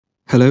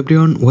Hello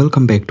everyone,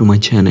 welcome back to my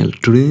channel.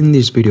 Today in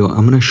this video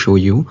I'm gonna show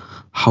you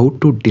how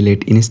to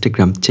delete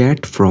Instagram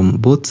chat from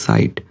both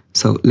sides.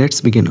 So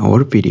let's begin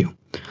our video.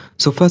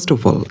 So first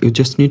of all, you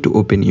just need to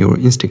open your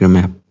Instagram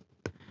app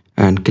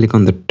and click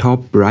on the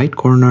top right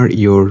corner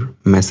your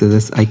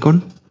messages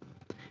icon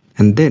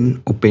and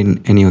then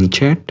open Anion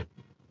chat.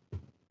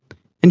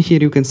 And here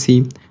you can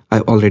see I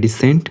already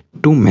sent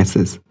two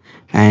messages,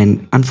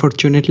 and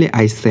unfortunately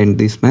I sent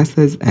this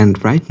message,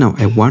 and right now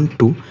I want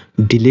to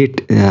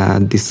delete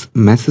these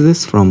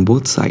messages from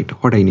both sides.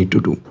 What I need to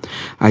do,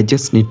 I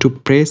just need to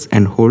press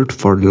and hold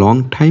for a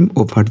long time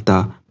over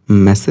the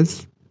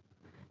message,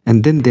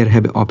 and then there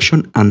have an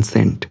option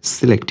unsent.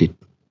 Select it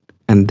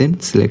and then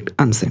select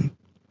unsent.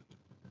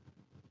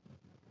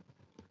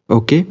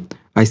 Okay,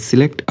 I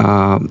select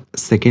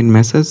second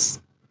message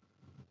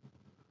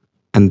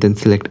and then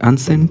select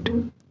unsent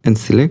and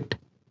select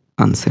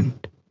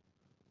unsent.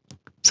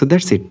 So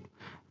that's it.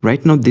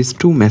 Right now these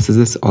two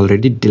messages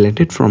already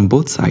deleted from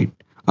both sides.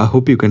 I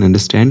hope you can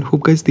understand.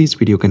 Hope guys this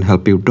video can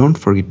help you. Don't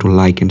forget to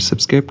like and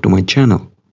subscribe to my channel.